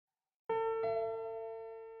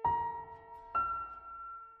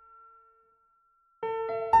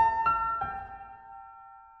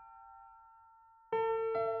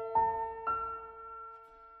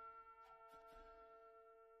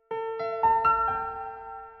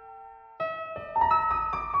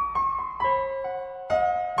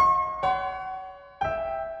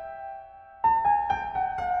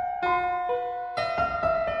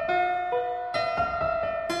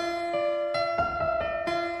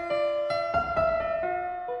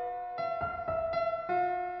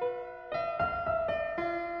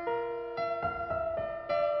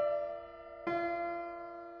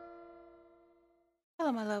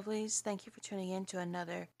Hello, my lovelies. Thank you for tuning in to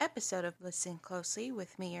another episode of Listen Closely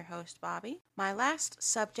with me, your host, Bobby. My last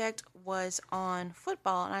subject was on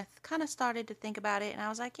football, and I kind of started to think about it, and I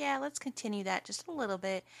was like, yeah, let's continue that just a little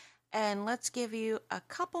bit, and let's give you a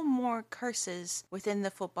couple more curses within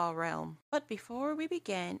the football realm. But before we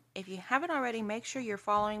begin, if you haven't already, make sure you're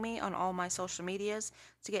following me on all my social medias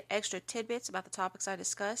to get extra tidbits about the topics I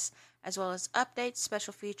discuss, as well as updates,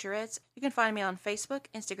 special featurettes. You can find me on Facebook,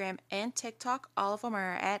 Instagram, and TikTok. All of them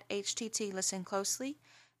are at HTT Listen Closely.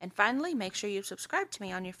 And finally, make sure you subscribe to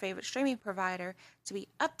me on your favorite streaming provider to be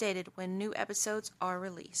updated when new episodes are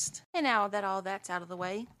released. And now that all that's out of the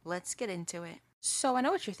way, let's get into it. So I know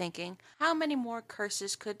what you're thinking. How many more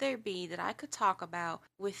curses could there be that I could talk about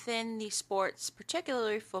within the sports,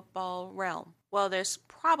 particularly football realm? Well, there's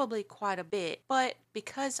probably quite a bit, but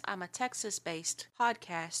because I'm a Texas-based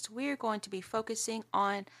podcast, we're going to be focusing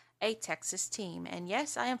on a Texas team. And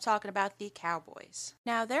yes, I am talking about the Cowboys.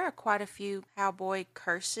 Now, there are quite a few cowboy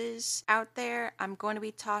curses out there. I'm going to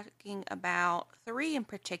be talking about three in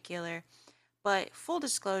particular, but full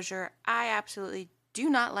disclosure, I absolutely do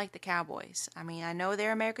not like the Cowboys. I mean, I know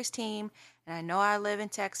they're America's team, and I know I live in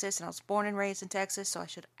Texas, and I was born and raised in Texas, so I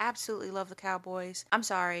should absolutely love the Cowboys. I'm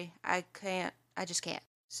sorry, I just can't.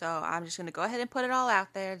 So I'm just going to go ahead and put it all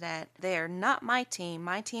out there that they are not my team.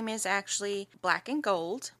 My team is actually black and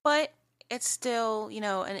gold, but it's still,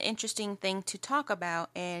 an interesting thing to talk about,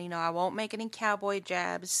 and, I won't make any cowboy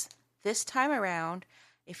jabs this time around.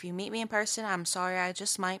 If you meet me in person, I'm sorry, I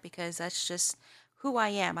just might, because that's just who I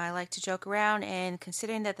am. I like to joke around, and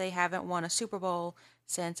considering that they haven't won a Super Bowl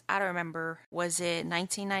since, I don't remember, was it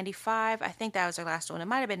 1995? I think that was their last one. It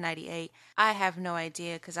might have been 98. I have no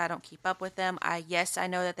idea because I don't keep up with them. Yes, I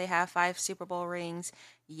know that they have 5 Super Bowl rings.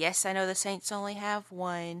 Yes, I know the Saints only have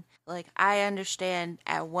one. Like, I understand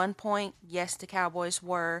at one point, yes, the Cowboys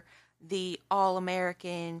were the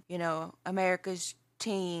All-American, America's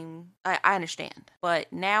team. I understand.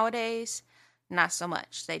 But nowadays, not so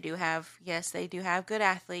much. They do have good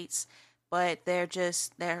athletes, but they're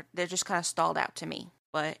just kind of stalled out to me.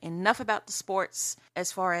 But enough about the sports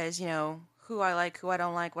as far as, who I like, who I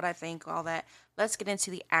don't like, what I think, all that. Let's get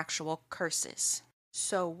into the actual curses.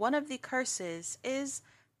 So one of the curses is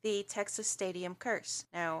the Texas Stadium curse.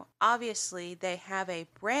 Now, obviously, they have a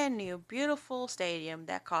brand new, beautiful stadium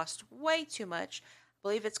that costs way too much. I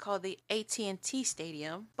believe it's called the AT&T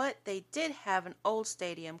Stadium, but they did have an old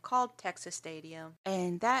stadium called Texas Stadium,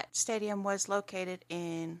 and that stadium was located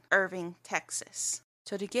in Irving, Texas.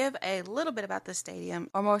 So to give a little bit about the stadium,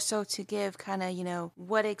 or more so to give kind of,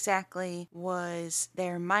 what exactly was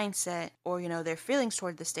their mindset or, their feelings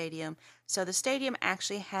toward the stadium. So the stadium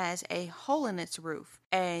actually has a hole in its roof.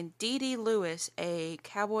 And D.D. Lewis, a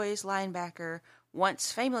Cowboys linebacker,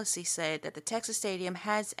 once famously said that the Texas Stadium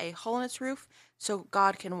has a hole in its roof so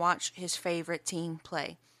God can watch his favorite team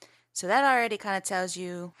play. So that already kind of tells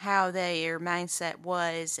you how their mindset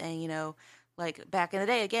was. And, like back in the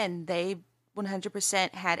day, again, they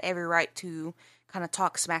 100% had every right to kind of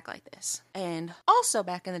talk smack like this. And also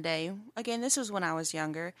back in the day, again, this was when I was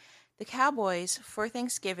younger, the Cowboys for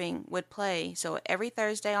Thanksgiving would play. So every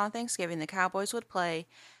Thursday on Thanksgiving, the Cowboys would play.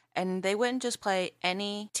 And they wouldn't just play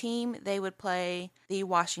any team, they would play the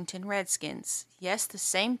Washington Redskins. Yes, the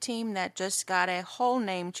same team that just got a whole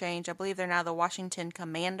name change. I believe they're now the Washington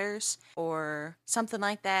Commanders or something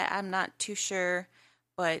like that. I'm not too sure,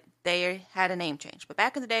 but they had a name change. But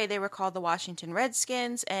back in the day, they were called the Washington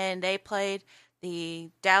Redskins, and they played the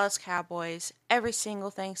Dallas Cowboys every single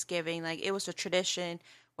Thanksgiving. Like, it was a tradition.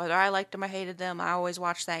 Whether I liked them or hated them, I always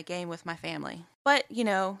watched that game with my family. But,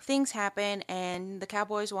 things happen, and the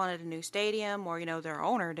Cowboys wanted a new stadium, or, their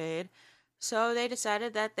owner did. So they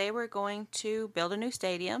decided that they were going to build a new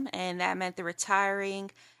stadium, and that meant the retiring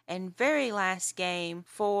and very last game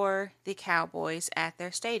for the Cowboys at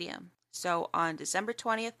their stadium. So on December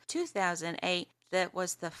 20th, 2008, that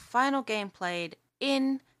was the final game played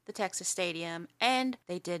in the Texas Stadium, and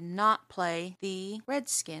they did not play the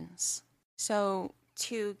Redskins. So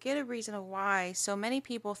to get a reason of why so many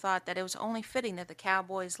people thought that it was only fitting that the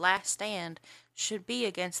Cowboys' last stand should be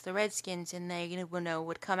against the Redskins, and they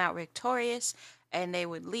would come out victorious, and they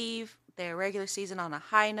would leave their regular season on a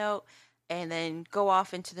high note and then go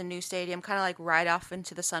off into the new stadium, kind of like ride off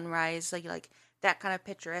into the sunrise, like that kind of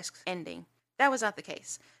picturesque ending. That was not the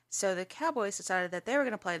case. So the Cowboys decided that they were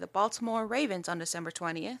going to play the Baltimore Ravens on December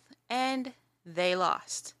 20th, and they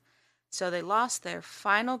lost. So they lost their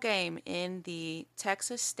final game in the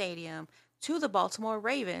Texas Stadium to the Baltimore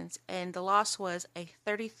Ravens, and the loss was a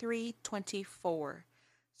 33-24.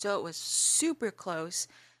 So it was super close,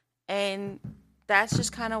 and that's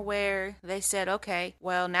just kind of where they said, okay,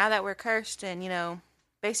 well, now that we're cursed and,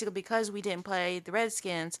 basically because we didn't play the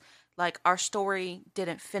Redskins, like our story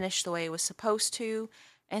didn't finish the way it was supposed to.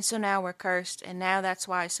 And so now we're cursed, and now that's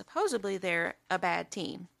why supposedly they're a bad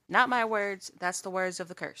team. Not my words, that's the words of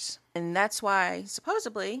the curse. And that's why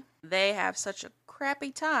supposedly they have such a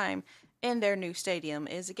crappy time in their new stadium,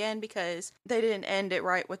 is again because they didn't end it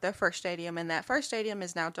right with their first stadium, and that first stadium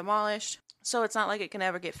is now demolished. So it's not like it can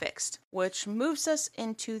ever get fixed, which moves us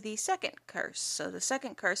into the second curse. So the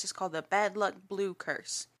second curse is called the Bad Luck Blue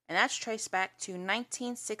Curse, and that's traced back to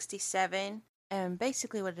 1967. And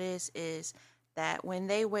basically what it is that when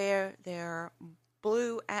they wear their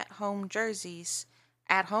blue at-home jerseys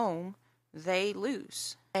at home, they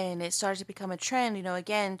lose. And it started to become a trend,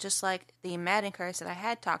 again, just like the Madden curse that I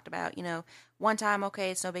had talked about, one time,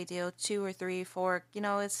 okay, it's no big deal, 2 or 3, 4,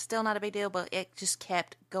 it's still not a big deal, but it just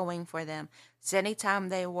kept going for them. So anytime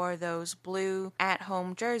they wore those blue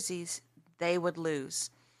at-home jerseys, they would lose.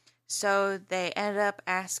 So they ended up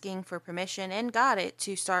asking for permission and got it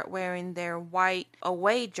to start wearing their white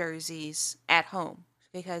away jerseys at home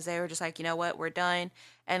because they were just like, you know what, we're done.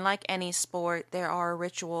 And like any sport, there are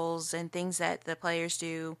rituals and things that the players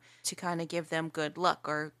do to kind of give them good luck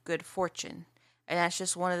or good fortune. And that's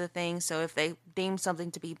just one of the things. So if they deem something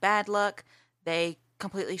to be bad luck, they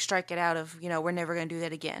completely strike it out of, we're never going to do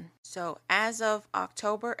that again. So as of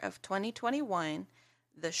October of 2021,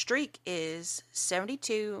 the streak is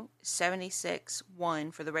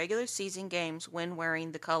 72-76-1 for the regular season games when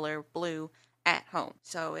wearing the color blue at home.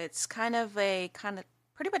 So it's kind of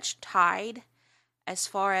pretty much tied as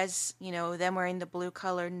far as, them wearing the blue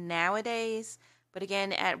color nowadays. But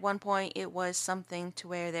again, at one point it was something to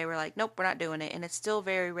where they were like, nope, we're not doing it. And it's still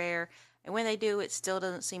very rare. And when they do, it still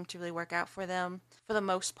doesn't seem to really work out for them for the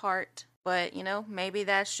most part. But, maybe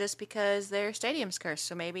that's just because their stadium's cursed.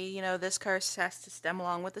 So maybe, this curse has to stem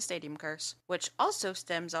along with the stadium curse, which also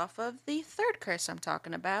stems off of the third curse I'm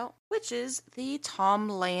talking about, which is the Tom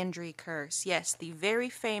Landry curse. Yes, the very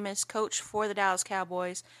famous coach for the Dallas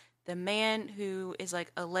Cowboys, the man who is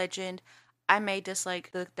like a legend. I may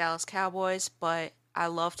dislike the Dallas Cowboys, but I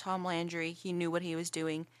love Tom Landry. He knew what he was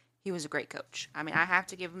doing. He was a great coach. I have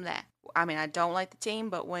to give him that. I don't like the team,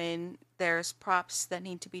 but when there's props that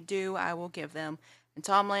need to be due, I will give them. And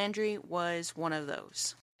Tom Landry was one of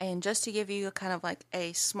those. And just to give you a kind of like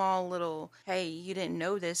a small little, hey, you didn't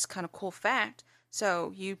know this kind of cool fact.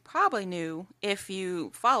 So you probably knew, if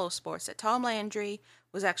you follow sports, that Tom Landry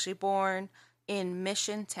was actually born in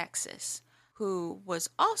Mission, Texas, who was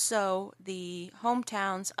also the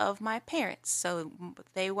hometowns of my parents. So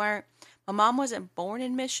my mom wasn't born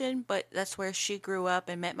in Mission, but that's where she grew up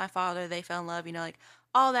and met my father. They fell in love, like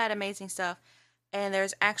all that amazing stuff. And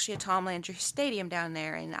there's actually a Tom Landry Stadium down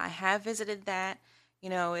there, and I have visited that.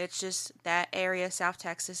 It's just that area, South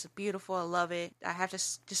Texas, is beautiful. I love it. I have to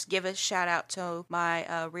just give a shout out to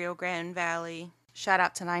my Rio Grande Valley. Shout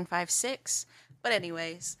out to 956. But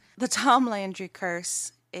anyways, the Tom Landry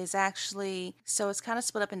curse is actually, so it's kind of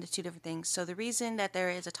split up into two different things. So the reason that there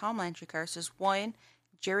is a Tom Landry curse is, one,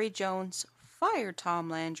 Jerry Jones fired Tom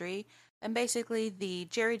Landry, and basically the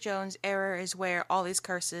Jerry Jones era is where all these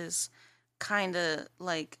curses kind of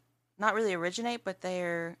like not really originate, but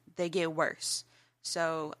they get worse.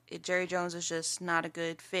 So Jerry Jones is just not a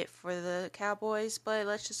good fit for the Cowboys, but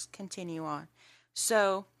let's just continue on.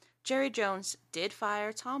 So Jerry Jones did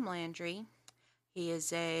fire Tom Landry. He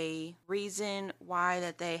is a reason why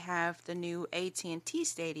that they have the new AT&T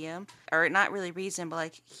Stadium, or not really reason, but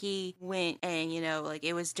like he went and, like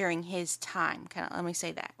it was during his time, kind of, let me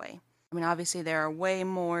say that way. Obviously there are way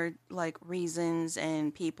more like reasons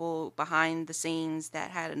and people behind the scenes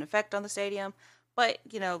that had an effect on the stadium, but,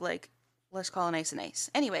 like let's call an ace an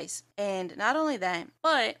ace. Anyways, and not only that,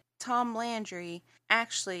 but Tom Landry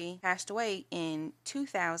actually passed away in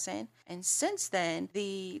 2000, and since then,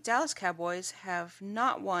 the Dallas Cowboys have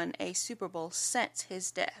not won a Super Bowl since his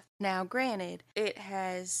death. Now, granted, it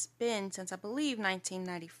has been since I believe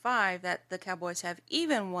 1995 that the Cowboys have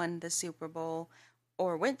even won the Super Bowl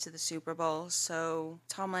or went to the Super Bowl, so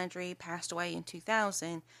Tom Landry passed away in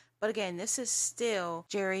 2000. But again, this is still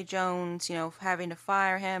Jerry Jones, having to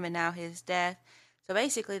fire him and now his death. So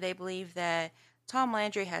basically, they believe that Tom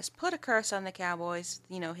Landry has put a curse on the Cowboys,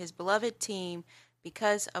 his beloved team,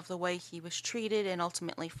 because of the way he was treated and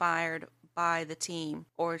ultimately fired by the team,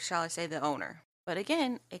 or shall I say the owner. But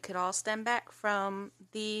again, it could all stem back from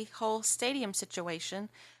the whole stadium situation.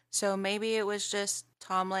 So maybe it was just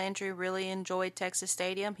Tom Landry really enjoyed Texas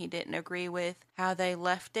Stadium. He didn't agree with how they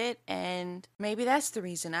left it, and maybe that's the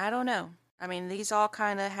reason. I don't know. These all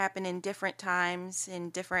kind of happen in different times, in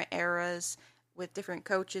different eras, with different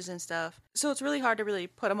coaches and stuff. So it's really hard to really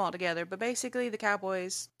put them all together. But basically, the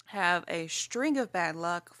Cowboys have a string of bad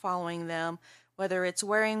luck following them, whether it's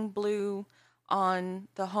wearing blue on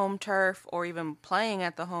the home turf or even playing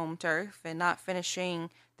at the home turf and not finishing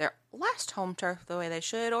their last home turf the way they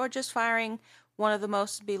should, or just firing one of the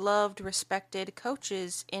most beloved, respected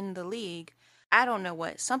coaches in the league. I don't know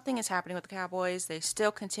what. Something is happening with the Cowboys. They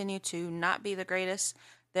still continue to not be the greatest.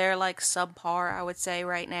 They're like subpar, I would say,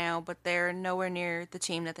 right now, but they're nowhere near the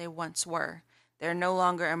team that they once were. They're no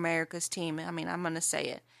longer America's team. I mean, I'm going to say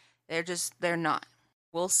it. They're not.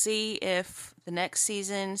 We'll see if the next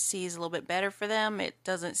season sees a little bit better for them. It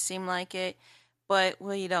doesn't seem like it, but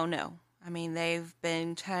we don't know. I mean, they've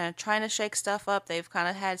been kind of trying to shake stuff up. They've kind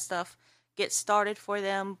of had stuff get started for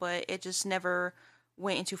them, but it just never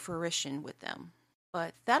went into fruition with them.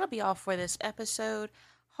 But that'll be all for this episode.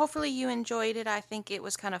 Hopefully, you enjoyed it. I think it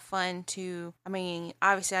was kind of fun to, I mean,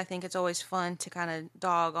 obviously, I think it's always fun to kind of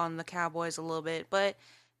dog on the Cowboys a little bit, but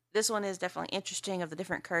this one is definitely interesting of the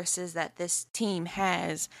different curses that this team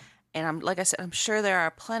has. And I'm like I said, I'm sure there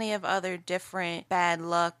are plenty of other different bad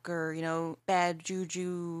luck or, bad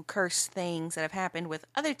juju curse things that have happened with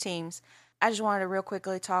other teams. I just wanted to real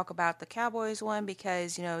quickly talk about the Cowboys one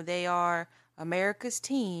because, they are America's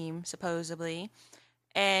team, supposedly.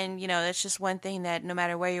 And, that's just one thing that no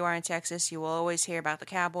matter where you are in Texas, you will always hear about the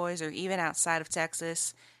Cowboys, or even outside of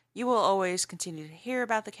Texas, you will always continue to hear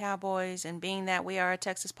about the Cowboys. And being that we are a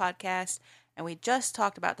Texas podcast and we just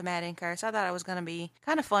talked about the Madden curse, I thought it was going to be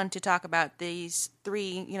kind of fun to talk about these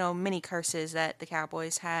three, mini curses that the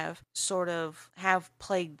Cowboys have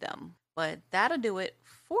plagued them. But that'll do it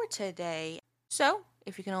for today. So,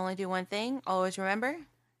 if you can only do one thing, always remember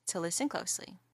to listen closely.